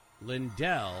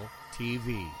Lindell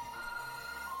TV.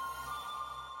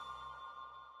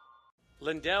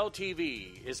 Lindell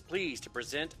TV is pleased to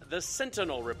present the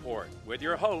Sentinel Report with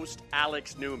your host,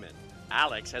 Alex Newman.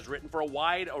 Alex has written for a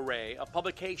wide array of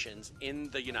publications in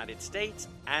the United States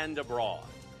and abroad.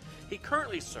 He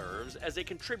currently serves as a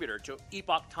contributor to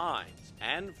Epoch Times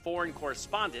and foreign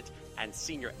correspondent and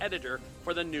senior editor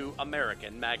for the New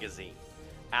American magazine.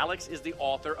 Alex is the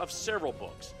author of several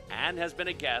books and has been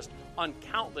a guest on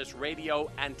countless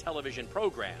radio and television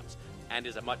programs and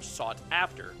is a much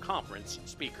sought-after conference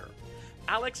speaker.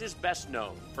 Alex is best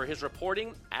known for his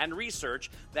reporting and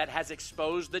research that has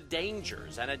exposed the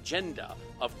dangers and agenda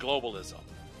of globalism.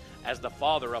 As the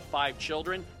father of 5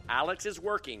 children, Alex is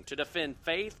working to defend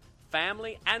faith,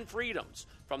 family, and freedoms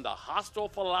from the hostile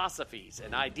philosophies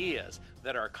and ideas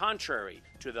that are contrary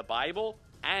to the Bible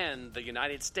and the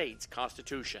United States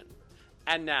Constitution.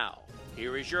 And now,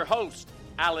 here is your host,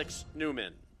 Alex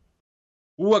Newman.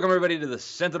 Welcome, everybody, to the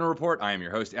Sentinel Report. I am your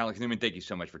host, Alex Newman. Thank you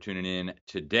so much for tuning in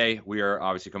today. We are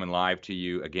obviously coming live to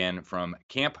you again from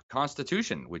Camp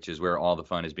Constitution, which is where all the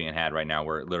fun is being had right now.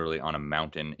 We're literally on a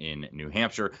mountain in New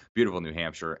Hampshire, beautiful New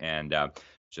Hampshire, and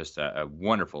just a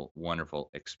wonderful, wonderful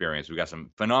experience. We've got some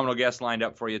phenomenal guests lined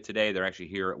up for you today. They're actually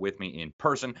here with me in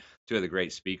person, 2 of the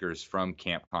great speakers from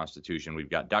Camp Constitution. We've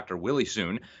got Dr. Willie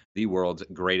Soon, the world's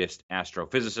greatest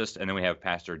astrophysicist, and then we have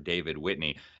Pastor David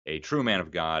Whitney, a true man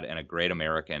of God and a great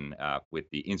American with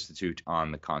the Institute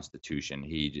on the Constitution.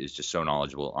 He is just so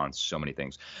knowledgeable on so many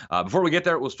things. Before we get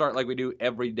there, we'll start like we do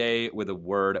every day with a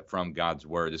word from God's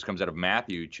Word. This comes out of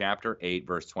Matthew chapter 8,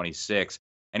 verse 26.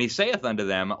 And he saith unto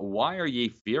them, Why are ye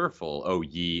fearful, O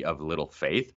ye of little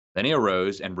faith? Then he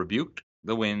arose and rebuked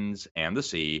the winds and the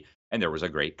sea, and there was a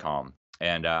great calm.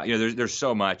 And, there's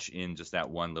so much in just that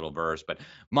one little verse. But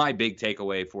my big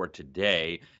takeaway for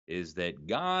today is that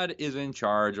God is in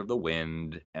charge of the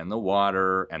wind and the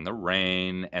water and the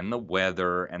rain and the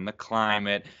weather and the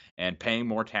climate, and paying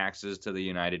more taxes to the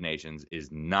United Nations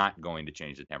is not going to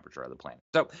change the temperature of the planet.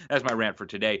 So that's my rant for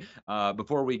today.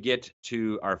 Before we get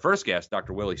to our first guest,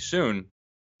 Dr. Willie Soon,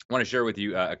 I want to share with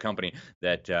you a company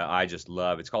that I just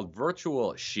love. It's called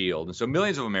Virtual Shield. And so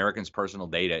millions of Americans' personal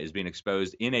data is being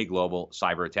exposed in a global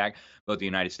cyber attack. Both the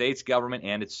United States government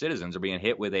and its citizens are being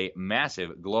hit with a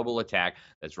massive global attack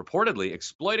that's reportedly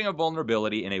exploiting a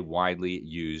vulnerability in a widely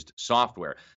used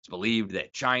software. It's believed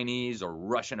that Chinese or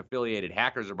Russian-affiliated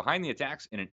hackers are behind the attacks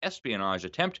in an espionage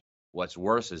attempt. What's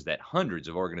worse is that hundreds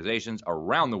of organizations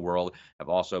around the world have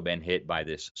also been hit by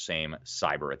this same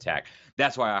cyber attack.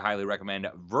 That's why I highly recommend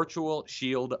Virtual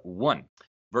Shield 1.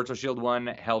 Virtual Shield 1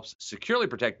 helps securely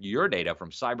protect your data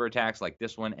from cyber attacks like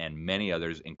this one and many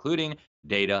others, including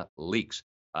data leaks.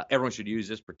 Everyone should use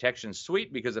this protection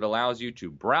suite because it allows you to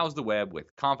browse the web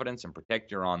with confidence and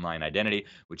protect your online identity,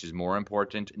 which is more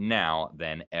important now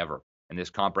than ever. And this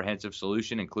comprehensive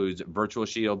solution includes Virtual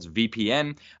Shield's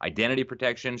VPN, identity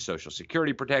protection, social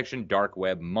security protection, dark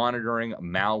web monitoring,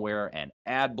 malware, and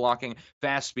ad blocking,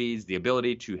 fast speeds, the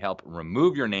ability to help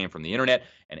remove your name from the internet,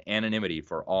 and anonymity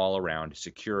for all-around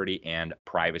security and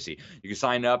privacy. You can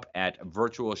sign up at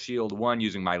Virtual Shield 1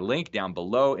 using my link down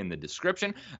below in the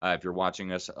description. If you're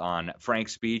watching us on Frank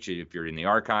Speech, if you're in the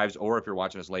archives, or if you're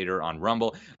watching us later on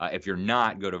Rumble. If you're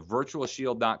not, go to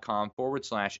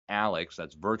virtualshield.com/Alex.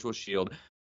 That's virtualshield.com/Alex.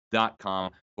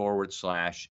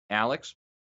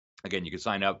 Again, you can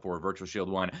sign up for Virtual Shield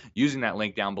 1 using that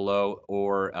link down below,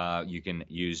 or you can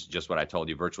use just what I told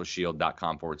you,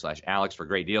 virtualshield.com/Alex for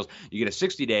great deals. You get a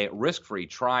 60-day risk-free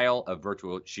trial of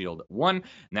Virtual Shield 1, and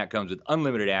that comes with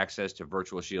unlimited access to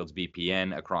Virtual Shield's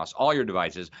VPN across all your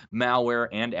devices, malware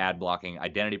and ad blocking,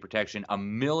 identity protection, a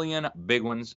million big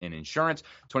ones in insurance,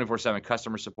 24/7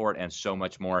 customer support, and so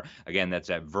much more. Again,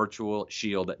 that's at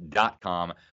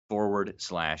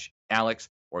virtualshield.com/Alex.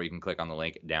 Or you can click on the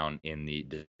link down in the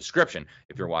description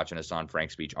if you're watching us on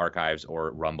Frank Speech Archives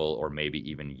or Rumble or maybe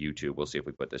even YouTube. We'll see if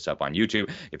we put this up on YouTube.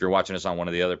 If you're watching us on one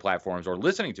of the other platforms or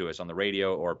listening to us on the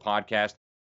radio or podcast,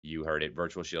 you heard it,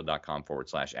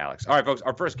 virtualshield.com/Alex. All right, folks,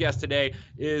 our first guest today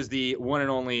is the one and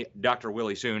only Dr.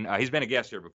 Willie Soon. He's been a guest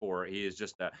here before. He is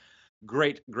just a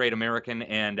great American,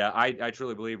 and I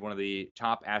truly believe one of the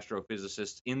top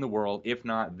astrophysicists in the world, if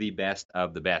not the best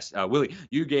of the best. Willie,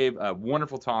 you gave a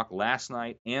wonderful talk last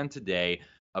night and today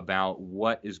about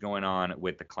what is going on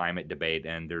with the climate debate,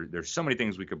 and there's so many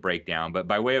things we could break down. But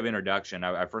by way of introduction,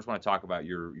 I first want to talk about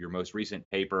your most recent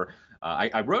paper.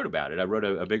 I wrote about it. I wrote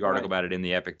a big article about it in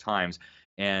the Epoch Times,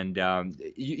 and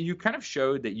you kind of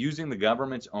showed that using the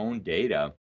government's own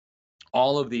data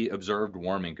all of the observed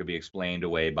warming could be explained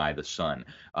away by the sun.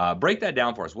 Break that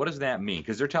down for us. What does that mean?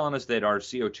 Because they're telling us that our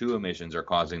CO2 emissions are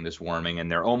causing this warming,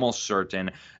 and they're almost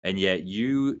certain. And yet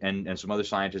you and some other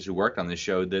scientists who worked on this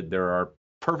showed that there are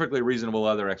perfectly reasonable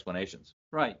other explanations.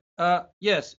 Right.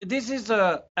 Yes, this is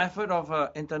an effort of an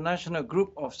international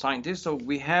group of scientists. So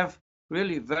we have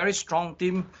really very strong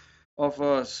team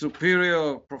of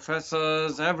superior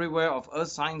professors everywhere of earth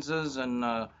sciences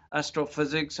and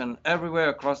astrophysics and everywhere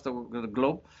across the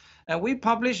globe. And we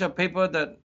published a paper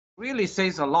that really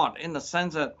says a lot in the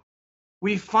sense that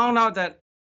we found out that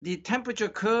the temperature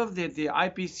curve that the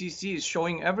IPCC is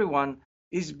showing everyone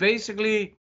is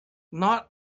basically not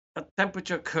a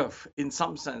temperature curve in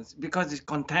some sense because it's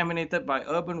contaminated by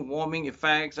urban warming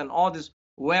effects and all this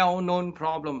well-known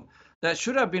problem that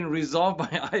should have been resolved by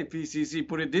IPCC,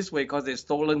 put it this way, because they've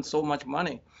stolen so much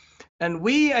money. And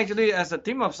we actually, as a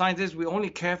team of scientists, we only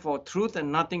care for truth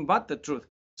and nothing but the truth.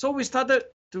 So we started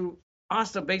to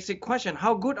ask the basic question,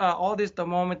 how good are all these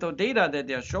thermometer data that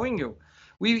they're showing you?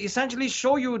 We essentially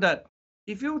show you that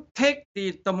if you take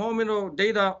the thermometer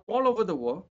data all over the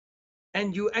world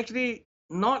and you actually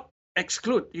not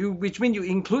exclude, which means you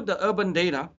include the urban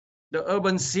data, the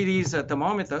urban cities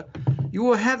thermometer, you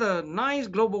will have a nice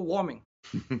global warming,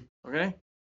 okay?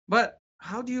 But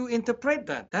how do you interpret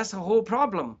that? That's the whole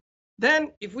problem.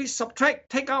 Then if we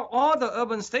take out all the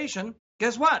urban station,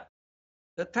 guess what?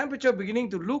 The temperature beginning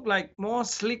to look like more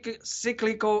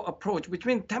cyclical approach, which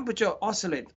means temperature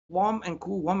oscillate, warm and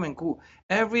cool,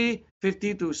 every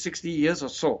 50 to 60 years or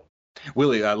so.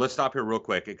 Willie, let's stop here real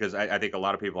quick because I think a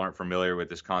lot of people aren't familiar with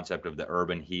this concept of the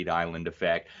urban heat island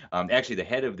effect. Actually, the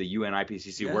head of the UN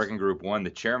IPCC Working Group 1, the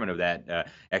chairman of that,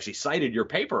 actually cited your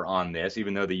paper on this,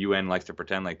 even though the UN likes to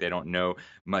pretend like they don't know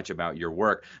much about your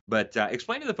work. But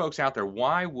explain to the folks out there,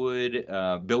 why would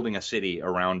building a city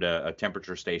around a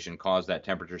temperature station cause that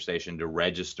temperature station to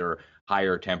register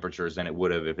higher temperatures than it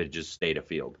would have if it just stayed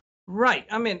afield? Right.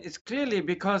 I mean, it's clearly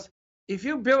because if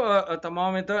you build a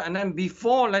thermometer and then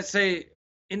before, let's say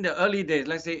in the early days,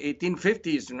 let's say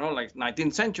 1850s, like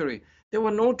 19th century, there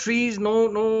were no trees,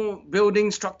 no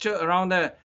building structure around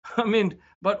there. I mean,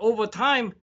 but over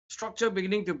time, structure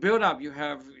beginning to build up. You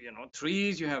have,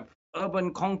 trees, you have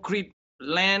urban concrete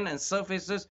land and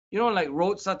surfaces, like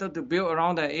roads started to build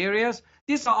around the areas.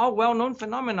 These are all well-known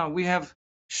phenomena. We have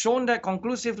shown that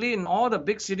conclusively in all the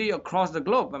big cities across the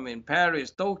globe. I mean,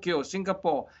 Paris, Tokyo,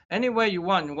 Singapore, anywhere you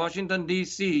want, Washington,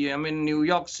 D.C., New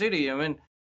York City,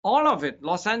 all of it,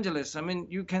 Los Angeles.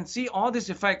 You can see all this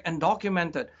effect and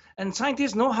documented. And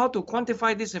scientists know how to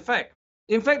quantify this effect.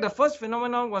 In fact, the first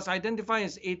phenomenon was identified in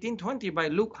 1820 by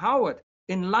Luke Howard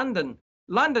in London.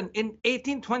 London in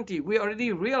 1820, we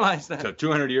already realized that. So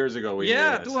 200 years ago,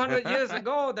 200 years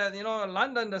ago, that,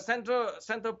 London, the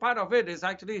central part of it is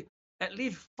actually at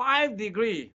least 5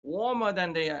 degrees warmer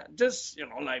than they are, just,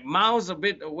 like miles a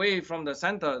bit away from the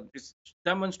center. It's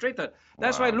demonstrated.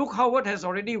 That's why Luke Howard has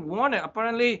already warned it.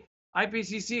 Apparently,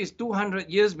 IPCC is 200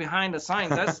 years behind the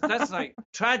science. That's like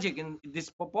tragic and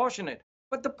disproportionate.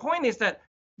 But the point is that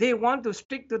they want to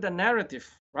stick to the narrative,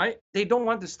 right? They don't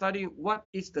want to study what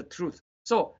is the truth.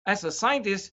 So as a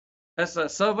scientist, as a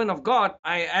servant of God,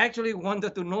 I actually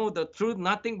wanted to know the truth,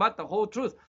 nothing but the whole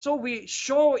truth. So we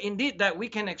show indeed that we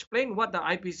can explain what the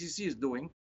IPCC is doing.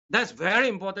 That's very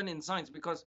important in science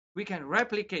because we can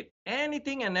replicate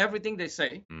anything and everything they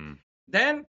say.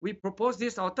 Then we propose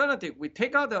this alternative. We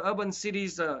take out the urban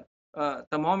cities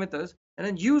thermometers and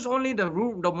then use only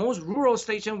the most rural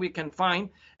station we can find.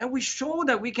 And we show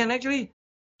that we can actually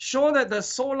show that the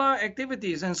solar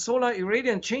activities and solar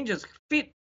irradiance changes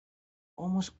fit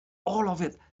almost all of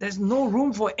it. There's no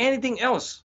room for anything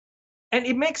else. And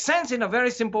it makes sense in a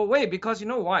very simple way because you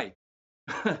know why?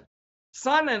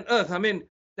 Sun and Earth,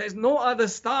 there's no other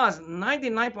stars.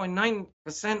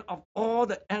 99.9% of all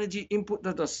the energy input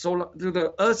to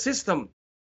the Earth system,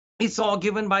 it's all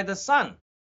given by the sun.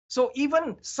 So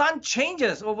even sun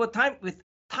changes over time with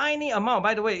tiny amount.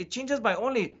 By the way, it changes by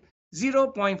only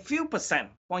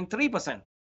 0.3%.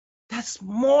 That's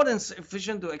more than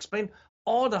sufficient to explain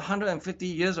all the 150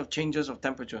 years of changes of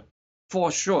temperature. For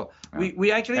sure.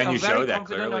 We actually are very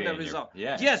confident on the result.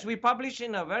 Yes, we published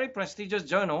in a very prestigious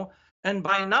journal. And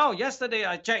by now, yesterday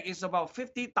I checked, it's about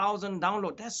 50,000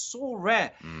 downloads. That's so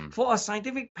rare. For a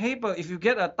scientific paper, if you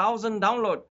get 1,000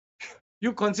 downloads,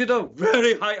 you consider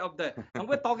very high up there. And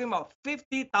we're talking about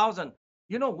 50,000.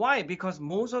 You know why? Because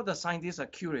most of the scientists are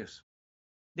curious.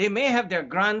 They may have their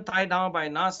grant tied down by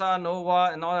NASA,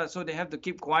 NOAA, and all that, so they have to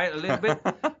keep quiet a little bit.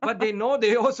 But they know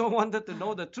they also wanted to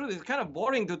know the truth. It's kind of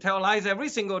boring to tell lies every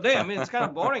single day. It's kind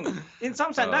of boring in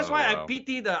some sense. That's why I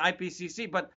pity the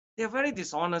IPCC, but they're very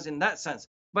dishonest in that sense.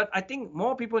 But I think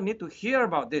more people need to hear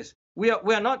about this. We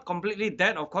are not completely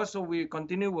dead, of course, so we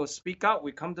continue, we'll speak out.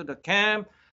 We come to the camp.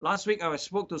 Last week, I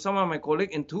spoke to some of my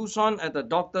colleagues in Tucson at the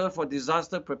Doctor for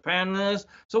Disaster Preparedness.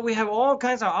 So we have all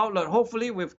kinds of outlets.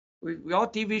 Hopefully, with our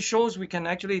TV shows, we can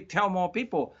actually tell more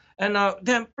people. And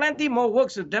there are plenty more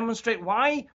works to demonstrate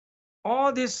why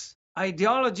all this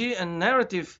ideology and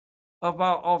narrative of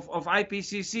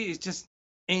IPCC is just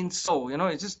ain't so.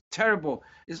 It's just terrible.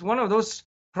 It's one of those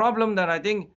problems that I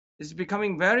think is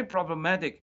becoming very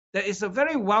problematic. There is a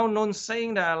very well-known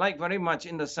saying that I like very much,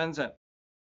 in the sense that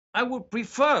I would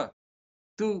prefer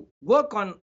to work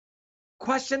on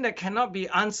question that cannot be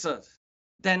answered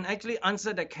than actually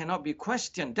answer that cannot be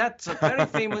questioned. That's a very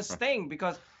famous thing,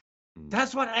 because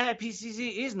that's what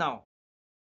IPCC is now.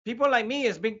 People like me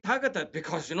is being targeted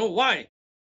because, you know why?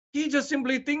 He just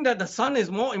simply think that the sun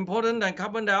is more important than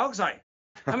carbon dioxide.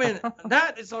 I mean,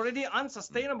 that is already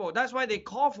unsustainable. That's why they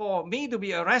call for me to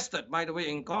be arrested, by the way,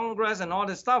 in Congress and all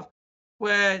this stuff,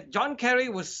 where John Kerry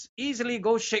was easily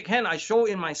go shake hand. I show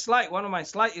in my slide. One of my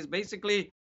slides is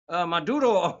basically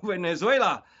Maduro of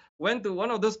Venezuela went to one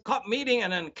of those COP meetings,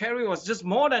 and then Kerry was just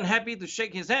more than happy to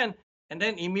shake his hand. And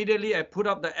then immediately I put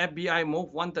up the FBI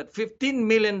most wanted $15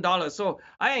 million. So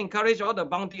I encourage all the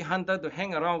bounty hunters to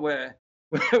hang around where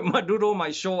Maduro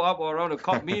might show up, or around a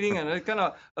COP meeting, and they kind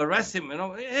of arrest him.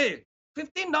 Hey,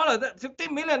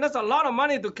 $15 million, that's a lot of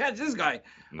money to catch this guy.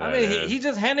 I mean, he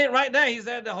just handed it right there. He's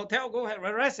at the hotel, go ahead,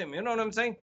 arrest him. You know what I'm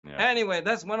saying? Yeah. Anyway,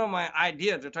 that's one of my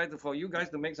ideas to try for you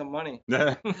guys to make some money.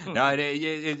 No,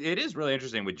 it is really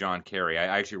interesting with John Kerry.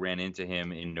 I actually ran into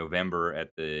him in November at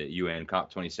the UN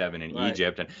COP27 in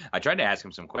Egypt, and I tried to ask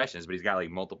him some questions, but he's got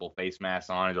like multiple face masks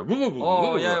on. He's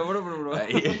like,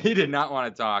 he did not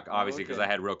want to talk, obviously, because I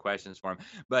had real questions for him.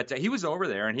 But he was over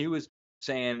there, and he was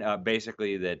saying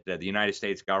basically that the United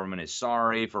States government is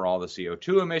sorry for all the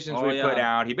CO2 emissions we put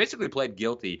out. He basically pled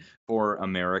guilty for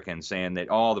Americans, saying that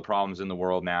all the problems in the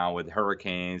world now with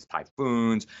hurricanes,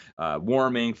 typhoons,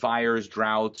 warming, fires,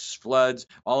 droughts, floods,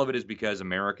 all of it is because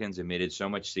Americans emitted so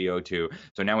much CO2.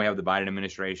 So now we have the Biden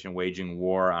administration waging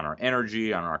war on our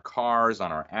energy, on our cars,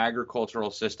 on our agricultural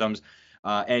systems.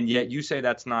 And yet you say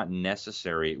that's not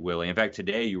necessary, Willie. In fact,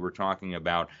 today you were talking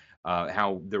about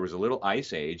how there was a little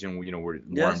ice age, and we're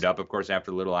warmed up, of course,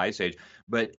 after the little ice age.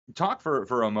 But talk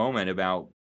for a moment about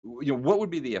what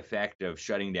would be the effect of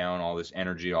shutting down all this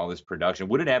energy, all this production?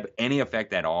 Would it have any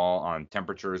effect at all on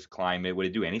temperatures, climate? Would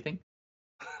it do anything?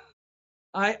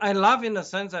 I laugh in the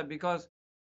sense that, because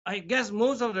I guess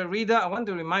most of the reader, I want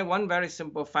to remind one very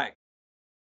simple fact.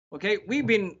 Okay, we've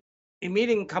been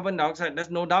emitting carbon dioxide, there's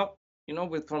no doubt,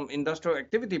 from industrial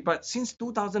activity. But since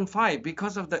 2005,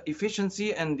 because of the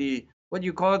efficiency and the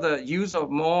use of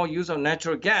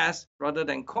natural gas rather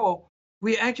than coal,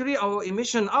 our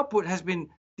emission output has been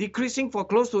decreasing for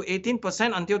close to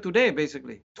 18% until today,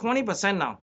 basically 20%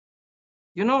 now.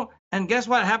 And guess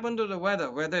what happened to the weather?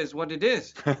 Weather is what it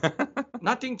is.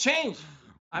 Nothing changed.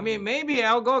 I mean, maybe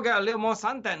I'll go get a little more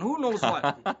suntan. Who knows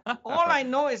what? All I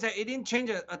know is that it didn't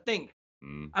change a thing.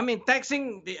 I mean,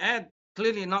 taxing the air,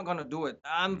 clearly not going to do it.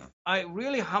 I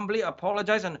really humbly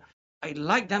apologize, and I'd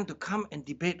like them to come and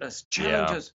debate us,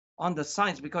 challenge us on the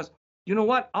science, because you know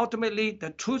what? Ultimately, the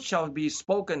truth shall be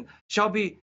spoken, shall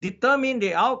be determine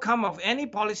the outcome of any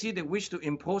policy they wish to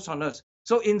impose on us.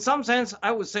 So in some sense,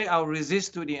 I would say I'll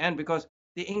resist to the end, because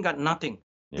they ain't got nothing.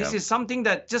 This is something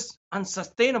that just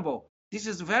unsustainable. This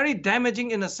is very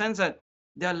damaging in the sense that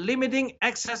they're limiting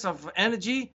access of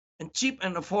energy and cheap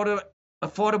and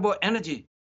affordable energy.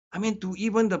 I mean, to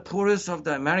even the poorest of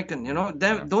the American,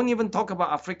 don't even talk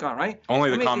about Africa, right?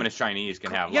 Only the communist Chinese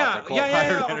can have lots of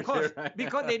coal-fired energy, of course, right?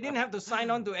 Because they didn't have to sign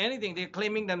on to anything. They're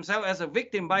claiming themselves as a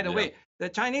victim. By the way, the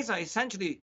Chinese are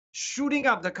essentially shooting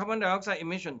up the carbon dioxide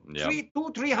emission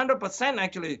 300%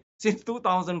 actually since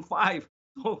 2005.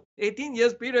 So 18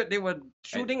 years period, they were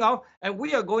shooting up, and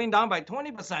we are going down by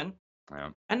 20%.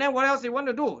 And then what else they want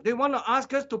to do? They want to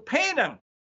ask us to pay them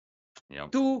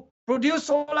to produce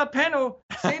solar panel,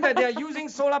 say that they are using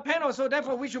solar panels, so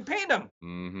therefore we should pay them.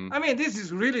 I mean, this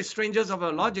is really strangers of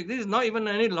a logic. This is not even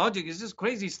any logic. It's just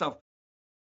crazy stuff.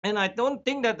 And I don't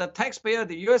think that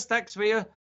the U.S. taxpayer,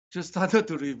 should start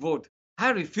to revolt. I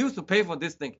refuse to pay for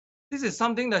this thing. This is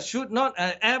something that should not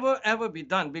ever be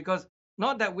done, because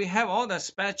not that we have all the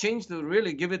spare change to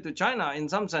really give it to China in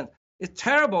some sense. It's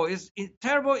terrible. It's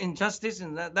terrible injustice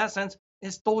in that sense.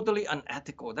 It's totally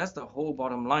unethical. That's the whole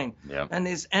bottom line. And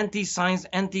it's anti-science,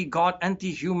 anti-God,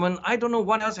 anti-human. I don't know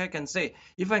what else I can say.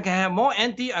 If I can have more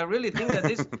anti, I really think that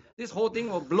this whole thing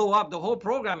will blow up. The whole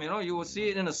program, you will see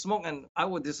it in the smoke, and I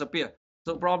will disappear.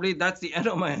 So probably that's the end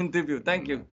of my interview. Thank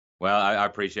you. Well, I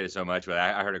appreciate it so much, but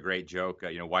I heard a great joke.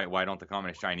 Why don't the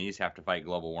communist Chinese have to fight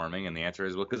global warming? And the answer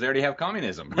is, well, because they already have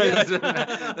communism. Yes.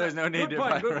 There's no need Good to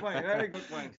point, fight. good point, very good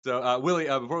point. So, Willie,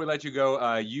 before we let you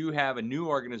go, you have a new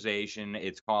organization.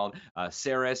 It's called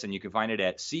CERES, and you can find it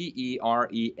at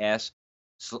CERES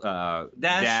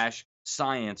dash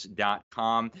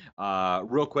science.com.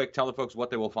 Real quick, tell the folks what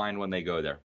they will find when they go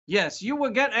there. Yes, you will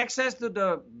get access to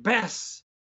the best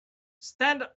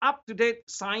stand up to date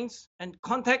science, and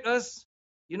contact us.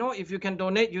 If you can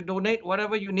donate, you donate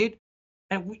whatever you need.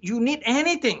 And you need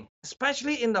anything,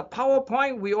 especially in the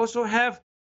PowerPoint. We also have,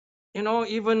 even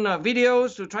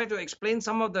videos to try to explain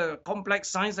some of the complex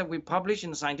science that we publish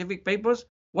in scientific papers.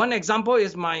 One example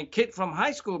is my kid from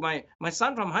high school. My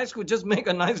son from high school just make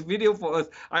a nice video for us.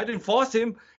 I didn't force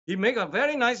him. He made a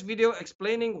very nice video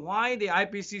explaining why the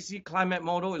IPCC climate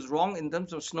model is wrong in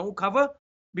terms of snow cover.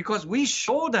 Because we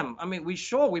show them,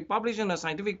 we publish in a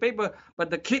scientific paper, but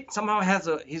the kid somehow has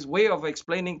his way of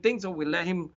explaining things, so we let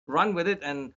him run with it.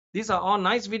 And these are all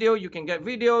nice video. You can get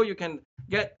video, you can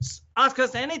ask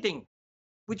us anything,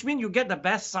 which means you get the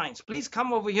best science. Please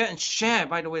come over here and share,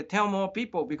 by the way, tell more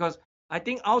people, because I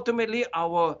think ultimately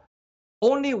our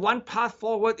only one path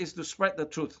forward is to spread the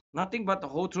truth, nothing but the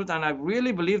whole truth. And I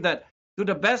really believe that to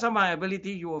the best of my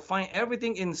ability, you will find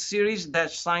everything in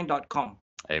series-sign.com.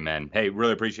 Amen. Hey,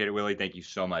 really appreciate it, Willie. Thank you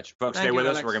so much. Folks, stay with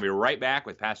us. We're going to be right back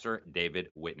with Pastor David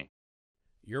Whitney.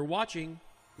 You're watching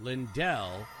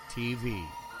Lindell TV.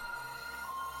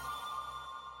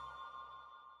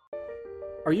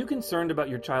 Are you concerned about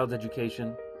your child's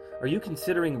education? Are you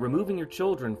considering removing your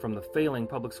children from the failing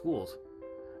public schools?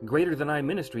 Greater Than I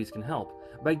Ministries can help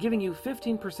by giving you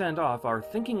 15% off our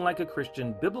Thinking Like a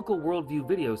Christian Biblical Worldview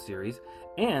video series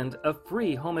and a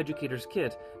free Home Educator's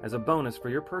Kit as a bonus for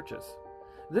your purchase.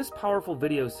 This powerful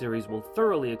video series will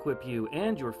thoroughly equip you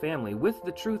and your family with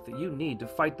the truth that you need to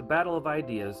fight the battle of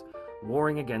ideas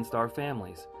warring against our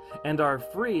families. And our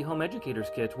free Home Educator's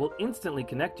Kit will instantly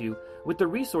connect you with the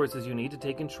resources you need to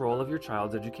take control of your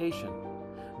child's education.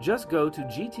 Just go to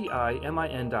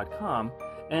gtimin.com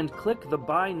and click the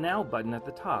Buy Now button at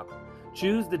the top.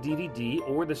 Choose the DVD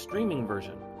or the streaming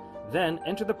version. Then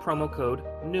enter the promo code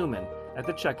Newman at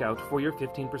the checkout for your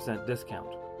 15%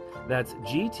 discount. That's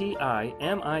gtimin.com.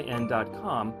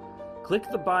 Click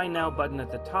the Buy Now button at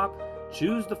the top,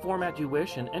 choose the format you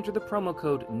wish, and enter the promo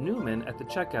code Newman at the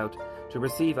checkout to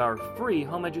receive our free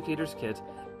Home Educator's Kit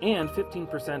and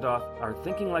 15% off our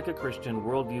Thinking Like a Christian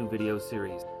Worldview video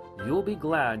series. You'll be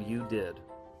glad you did.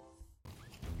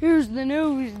 Here's the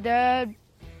news, Dad.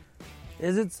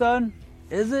 Is it, son?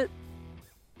 Is it?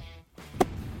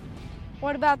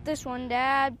 What about this one,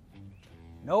 Dad?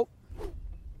 Nope.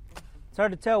 It's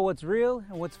hard to tell what's real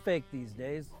and what's fake these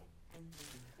days.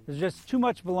 There's just too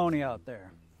much baloney out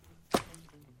there.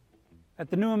 At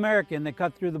the New American, they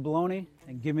cut through the baloney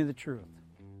and give me the truth.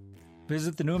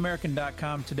 Visit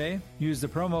thenewamerican.com today. Use the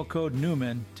promo code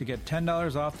Newman to get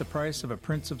 $10 off the price of a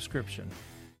print subscription.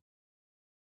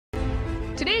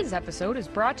 Today's episode is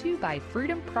brought to you by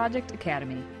Freedom Project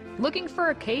Academy. Looking for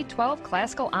a K-12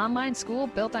 classical online school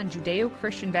built on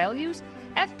Judeo-Christian values?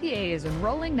 FPA is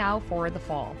enrolling now for the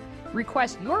fall.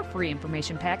 Request your free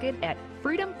information packet at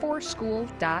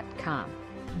freedomforschool.com.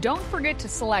 Don't forget to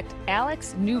select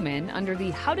Alex Newman under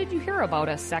the How Did You Hear About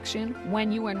Us section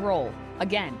when you enroll.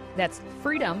 Again, that's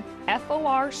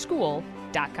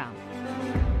freedomforschool.com.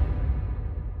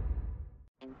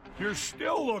 You're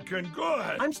still looking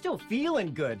good. I'm still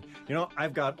feeling good.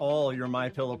 I've got all your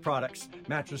MyPillow products.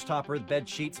 Mattress topper, bed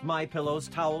sheets,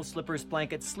 MyPillows, towels, slippers,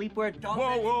 blankets, sleepwear.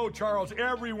 Whoa, Charles.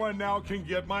 Everyone now can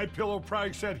get MyPillow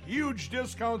products at huge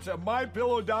discounts at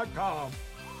MyPillow.com.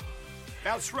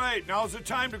 That's right. Now's the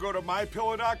time to go to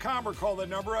MyPillow.com or call the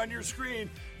number on your screen.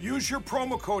 Use your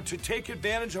promo code to take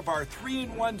advantage of our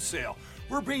 3-in-1 sale.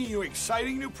 We're bringing you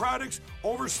exciting new products,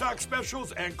 overstock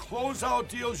specials, and closeout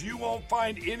deals you won't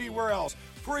find anywhere else.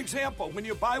 For example, when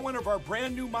you buy one of our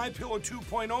brand new MyPillow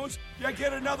 2.0s, you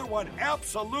get another one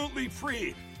absolutely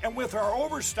free. And with our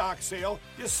overstock sale,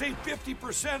 you save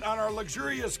 50% on our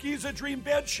luxurious Giza Dream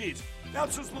bed sheets.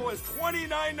 That's as low as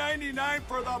 $29.99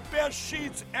 for the best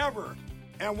sheets ever.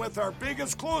 And with our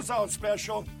biggest closeout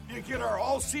special, you get our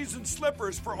all-season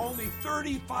slippers for only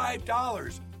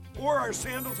 $35. Or our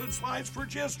sandals and slides for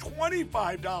just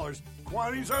 $25.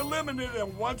 Quantities are limited,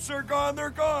 and once they're gone, they're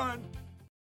gone.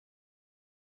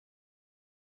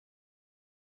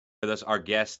 with us. Our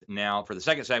guest now for the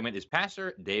second segment is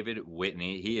Pastor David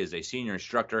Whitney. He is a senior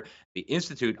instructor at the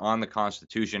Institute on the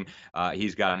Constitution.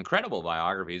 He's got an incredible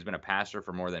biography. He's been a pastor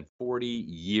for more than 40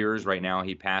 years. Right now,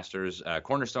 he pastors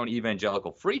Cornerstone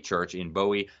Evangelical Free Church in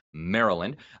Bowie,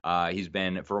 Maryland. He's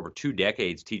been for over 2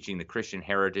 decades teaching the Christian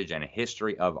heritage and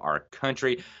history of our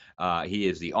country. He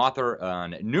is the author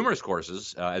on numerous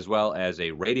courses, as well as a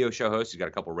radio show host. He's got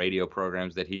a couple radio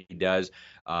programs that he does.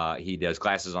 He does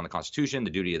classes on the Constitution,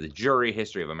 the duty of the jury,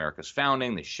 history of America's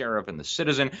founding, the sheriff and the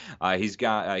citizen. He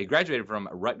graduated from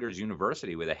Rutgers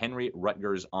University with a Henry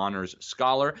Rutgers Honors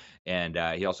Scholar, and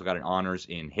he also got an honors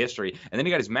in history. And then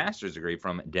he got his master's degree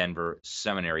from Denver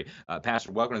Seminary.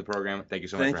 Pastor, welcome to the program. Thank you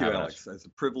so much for having us. Thank you, Alex. It's a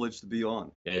privilege to be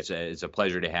on. It's a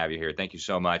pleasure to have you here. Thank you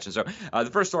so much. And so the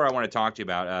first story I want to talk to you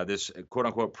about, this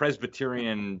quote-unquote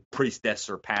Presbyterian priestess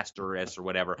or pastoress or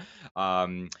whatever,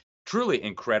 truly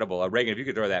incredible. Reagan, if you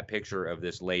could throw that picture of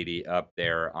this lady up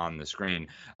there on the screen.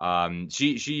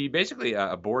 She basically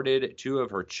aborted 2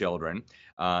 of her children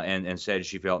and said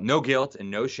she felt no guilt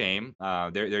and no shame.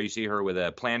 There you see her with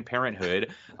a Planned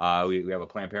Parenthood. We have a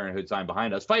Planned Parenthood sign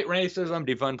behind us. Fight racism,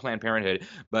 defund Planned Parenthood.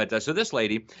 But so this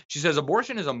lady, she says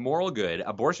abortion is a moral good.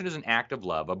 Abortion is an act of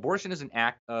love. Abortion is an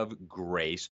act of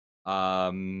grace.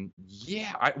 What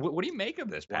do you make of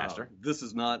this, Pastor? Wow. This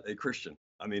is not a Christian.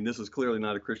 I mean, this is clearly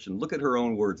not a Christian. Look at her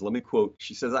own words. Let me quote.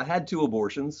 She says, I had 2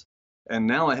 abortions, and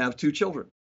now I have 2 children.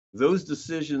 Those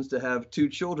decisions to have 2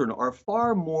 children are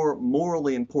far more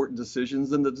morally important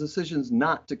decisions than the decisions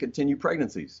not to continue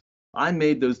pregnancies. I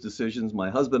made those decisions.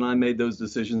 My husband and I made those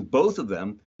decisions, both of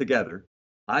them together.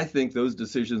 I think those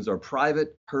decisions are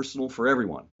private, personal for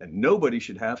everyone, and nobody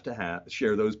should have to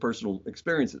share those personal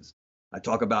experiences. I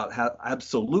talk about how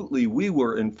absolutely we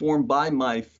were informed by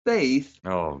my faith.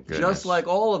 Oh, goodness. Just like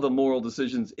all of the moral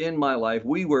decisions in my life,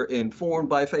 we were informed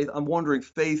by faith. I'm wondering,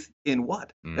 faith in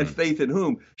what? And faith in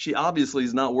whom? She obviously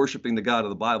is not worshiping the God of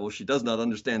the Bible. She does not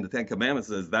understand the 10 Commandments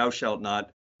says, thou shalt not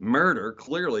murder.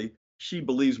 Clearly, she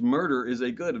believes murder is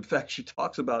a good. In fact,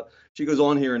 she goes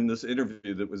on here in this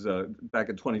interview that was back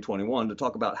in 2021 to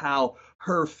talk about how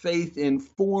her faith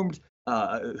informed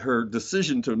her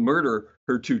decision to murder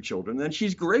her 2 children, and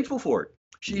she's grateful for it.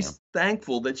 She's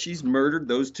thankful that she's murdered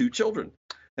those 2 children.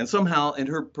 And somehow, in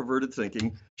her perverted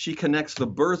thinking, she connects the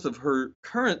birth of her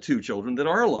current 2 children that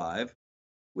are alive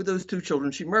with those 2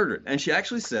 children she murdered. And she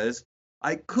actually says,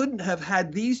 I couldn't have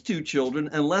had these 2 children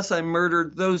unless I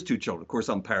murdered those 2 children. Of course,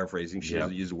 I'm paraphrasing. She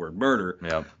doesn't use the word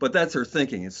murder, but that's her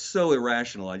thinking. It's so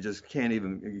irrational. I just can't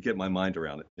even get my mind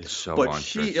around it. It's so But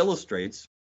monstrous. she illustrates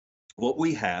what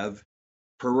we have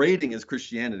parading as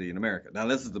Christianity in America. Now,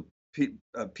 this is the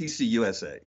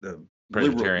PCUSA, the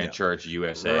Presbyterian liberal, Church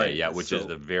USA, right. which is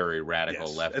the very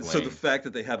radical left wing. And so the fact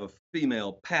that they have a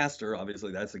female pastor,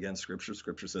 obviously that's against Scripture.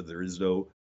 Scripture said there is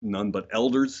none but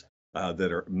elders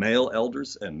that are male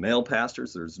elders and male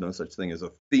pastors. There's no such thing as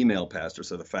a female pastor.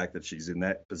 So the fact that she's in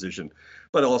that position,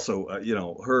 but also,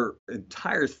 her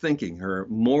entire thinking, her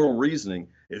moral reasoning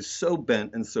is so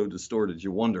bent and so distorted.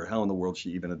 You wonder how in the world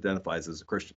she even identifies as a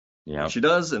Christian. Yeah, she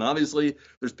does, and obviously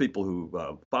there's people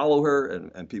who follow her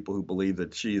and people who believe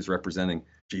that she is representing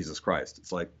Jesus Christ.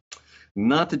 It's like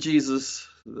not the Jesus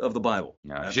of the Bible.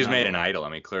 No, she's made an idol. I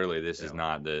mean, clearly this is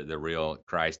not the real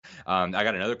Christ. I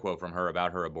got another quote from her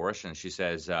about her abortion. She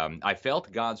says, I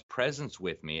felt God's presence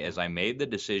with me as I made the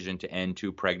decision to end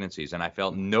 2 pregnancies, and I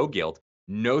felt no guilt,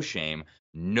 no shame,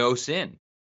 no sin.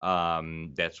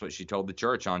 That's what she told the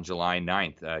church on July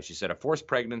 9th. She said, a forced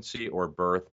pregnancy or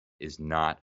birth is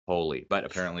not holy, but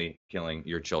apparently killing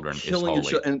your children is holy.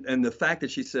 And the fact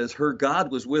that she says her God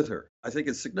was with her, I think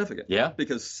is significant. Yeah.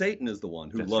 Because Satan is the one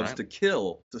who loves to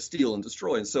kill, to steal, and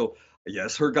destroy. And so,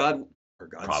 yes, her God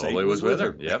probably Satan was with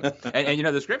her. Yeah. and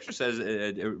the scripture says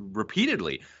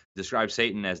repeatedly describes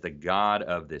Satan as the god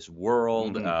of this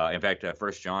world. In fact,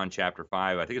 1 John chapter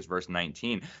 5, I think it's verse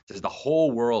 19, says the whole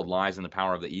world lies in the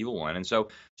power of the evil one. And so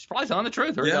she's probably telling the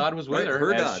truth. Her God was with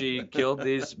her as she killed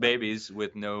these babies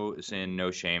with no sin,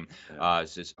 no shame.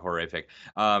 It's just horrific.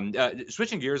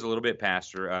 Switching gears a little bit,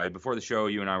 Pastor, before the show,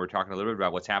 you and I were talking a little bit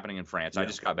about what's happening in France. I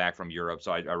just got back from Europe,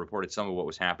 so I reported some of what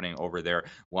was happening over there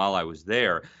while I was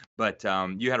there. But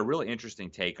you had a really interesting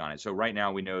take on it. So right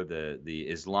now we know the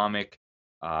Islamic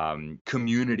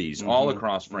communities all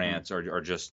across France are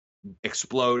just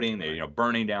exploding. They're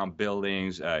burning down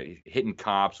buildings, hitting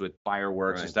cops with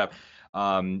fireworks and stuff.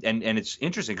 And it's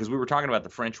interesting because we were talking about the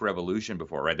French Revolution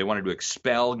before, right? They wanted to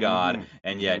expel God,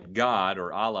 and yet God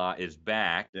or Allah is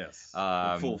back. Yes,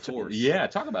 in full force. Yeah,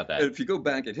 talk about that. If you go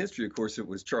back in history, of course, it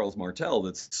was Charles Martel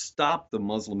that stopped the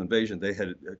Muslim invasion. They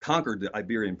had conquered the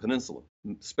Iberian Peninsula,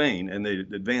 Spain, and they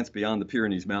advanced beyond the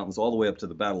Pyrenees Mountains all the way up to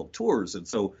the Battle of Tours. And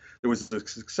so there was a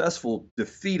successful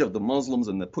defeat of the Muslims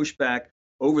and the pushback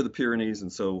over the Pyrenees.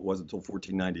 And so it wasn't until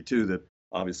 1492 that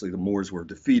obviously the Moors were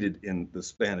defeated in the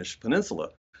Spanish Peninsula.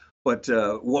 But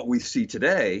what we see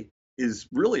today is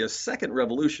really a second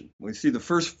revolution. We see the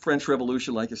first French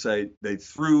Revolution, like you say, they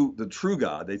threw the true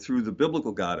God, they threw the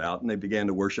biblical God out, and they began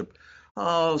to worship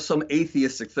some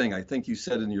atheistic thing. I think you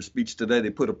said in your speech today, they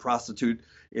put a prostitute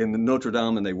in the Notre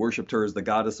Dame and they worshiped her as the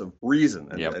goddess of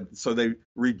reason. And so they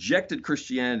rejected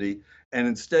Christianity. And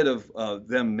instead of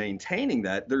them maintaining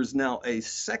that, there's now a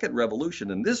second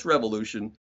revolution. And this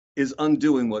revolution is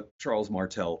undoing what Charles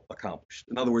Martel accomplished.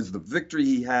 In other words, the victory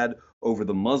he had over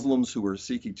the Muslims who were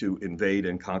seeking to invade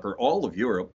and conquer all of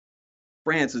Europe,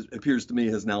 France, it appears to me,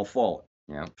 has now fallen.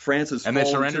 Yeah, France has and fallen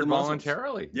they surrendered to the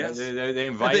voluntarily. Yes, they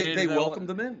invited. They welcomed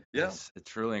them in. Yes, it's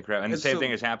truly incredible. And the same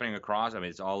thing is happening across. I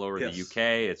mean, it's all over the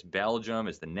UK. It's Belgium.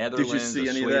 It's the Netherlands. Did you see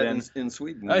any Sweden. of that in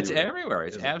Sweden? It's everywhere.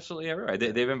 It's absolutely everywhere.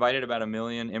 They've invited about 1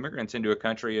 million immigrants into a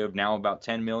country of now about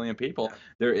 10 million people.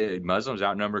 Muslims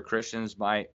outnumber Christians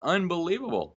by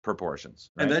unbelievable proportions.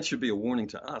 Right? And that should be a warning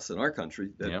to us in our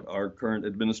country that our current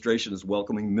administration is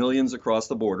welcoming millions across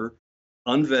the border,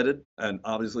 unvetted, and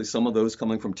obviously some of those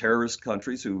coming from terrorist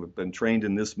countries who have been trained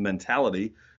in this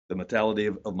mentality, the mentality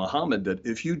of Muhammad, that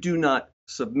if you do not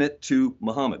submit to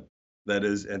Muhammad, that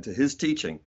is, and to his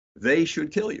teaching, they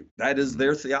should kill you. That is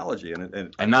their theology.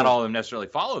 And not all of them necessarily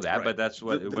follow that, but that's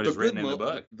what is written in the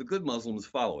book. The good Muslims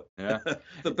follow it. Yeah.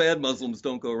 The bad Muslims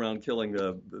don't go around killing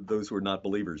those who are not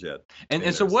believers yet.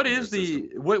 And so what's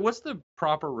the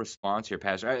proper response here,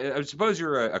 Pastor? I suppose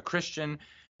you're a Christian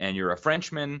and you're a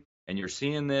Frenchman, and you're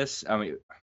seeing this. I mean,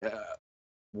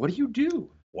 what do you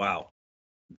do? Wow.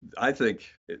 I think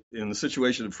in the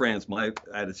situation of France, my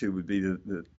attitude would be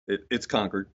that it's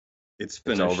conquered, it's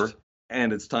finished, it's over,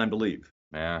 and it's time to leave.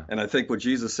 Yeah. And I think what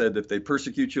Jesus said, if they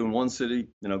persecute you in one city,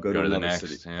 go to another next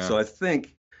city. Yeah. So I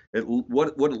think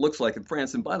what it looks like in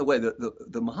France, and by the way,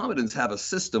 the Mohammedans have a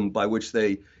system by which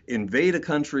they invade a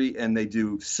country and they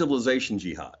do civilization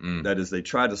jihad. That is, they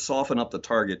try to soften up the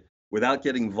target without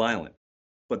getting violent.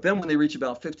 But then when they reach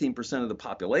about 15% of the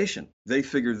population, they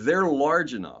figure they're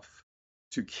large enough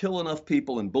to kill enough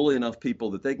people and bully enough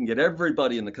people that they can get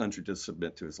everybody in the country to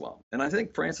submit to Islam. And I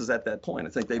think France is at that point. I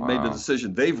think they've made the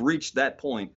decision. They've reached that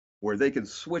point where they can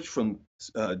switch from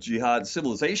jihad,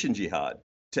 civilization jihad,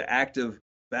 to active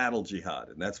battle jihad.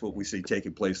 And that's what we see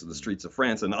taking place in the streets of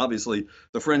France. And obviously,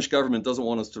 the French government doesn't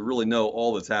want us to really know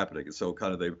all that's happening. And so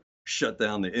kind of they've shut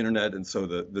down the internet. And so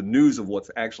the news of what's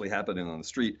actually happening on the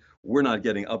street, we're not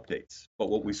getting updates. But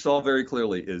what we saw very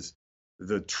clearly is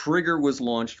the trigger was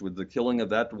launched with the killing of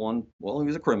that one. Well, he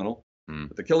was a criminal.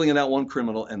 But the killing of that one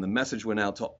criminal, and the message went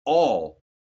out to all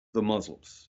the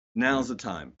Muslims. Now's the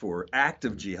time for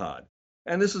active jihad.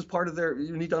 And this is part of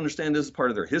you need to understand this is part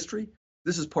of their history.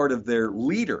 This is part of their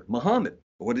leader, Muhammad.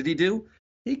 What did he do?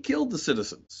 He killed the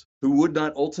citizens who would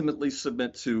not ultimately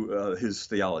submit to his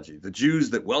theology. The Jews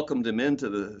that welcomed him into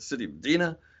the city of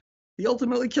Medina, he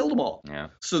ultimately killed them all. Yeah.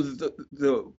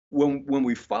 So when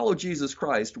we follow Jesus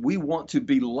Christ, we want to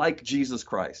be like Jesus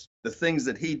Christ. The things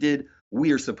that he did,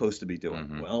 we are supposed to be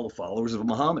doing. Well, the followers of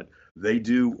Muhammad, they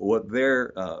do what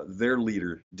their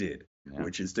leader did,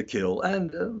 which is to kill and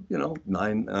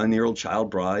 9-year-old child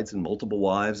brides and multiple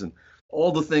wives, and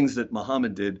all the things that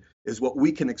Muhammad did is what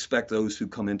we can expect those who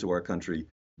come into our country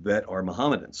that are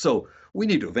Mohammedans. So we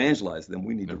need to evangelize them.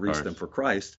 We need to reach them for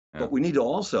Christ. Yeah. But we need to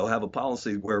also have a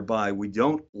policy whereby we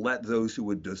don't let those who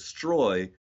would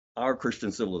destroy our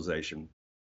Christian civilization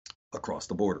across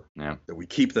the border. Yeah. That we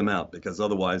keep them out, because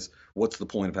otherwise, what's the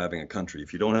point of having a country?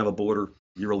 If you don't have a border,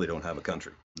 you really don't have a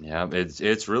country. Yeah,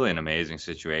 it's really an amazing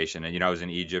situation. And, I was in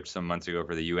Egypt some months ago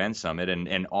for the UN summit,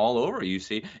 and all over you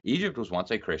see Egypt was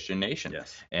once a Christian nation.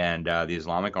 Yes. And the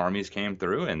Islamic armies came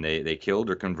through and they killed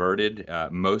or converted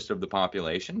most of the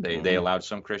population. They allowed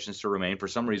some Christians to remain. For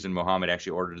some reason, Muhammad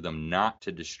actually ordered them not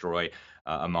to destroy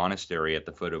a monastery at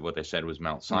the foot of what they said was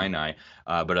Mount Sinai.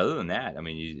 But other than that, I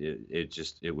mean,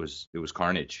 it was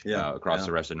carnage across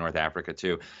the rest of North Africa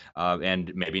too.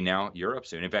 And maybe now Europe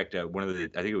soon. In fact, I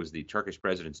think it was the Turkish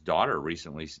president's daughter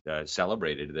recently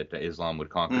celebrated that Islam would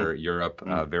conquer Europe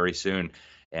very soon.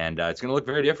 And it's going to look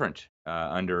very different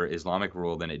under Islamic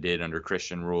rule than it did under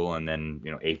Christian rule, and then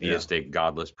atheistic,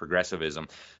 godless progressivism.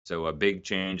 So big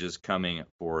changes coming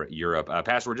for Europe.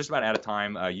 Pastor, we're just about out of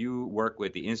time. You work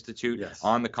with the Institute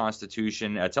on the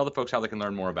Constitution. Tell the folks how they can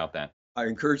learn more about that. I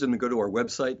encourage them to go to our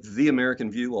website, The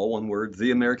American View, all one word,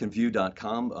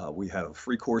 theamericanview.com. We have a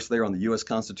free course there on the U.S.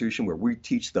 Constitution where we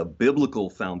teach the biblical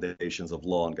foundations of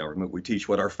law and government. We teach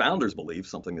what our founders believe,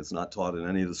 something that's not taught in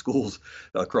any of the schools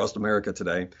across America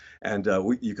today. And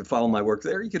you can follow my work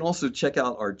there. You can also check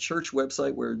out our church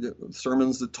website where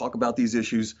sermons that talk about these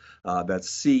issues. That's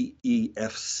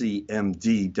cefcmd.org,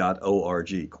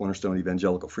 Cornerstone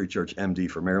Evangelical Free Church MD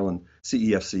for Maryland,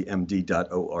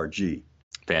 cefcmd.org.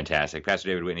 Fantastic. Pastor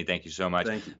David Whitney, thank you so much.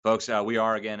 Thank you. Folks, we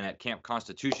are again at Camp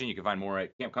Constitution. You can find more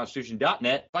at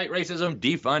campconstitution.net. Fight racism,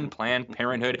 defund Planned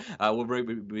Parenthood. We'll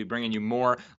be bringing you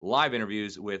more live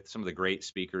interviews with some of the great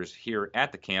speakers here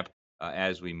at the camp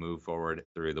as we move forward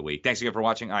through the week. Thanks again for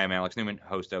watching. I am Alex Newman,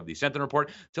 host of the Sentinel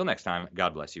Report. Till next time,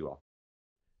 God bless you all.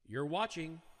 You're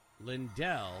watching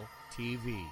Lindell TV.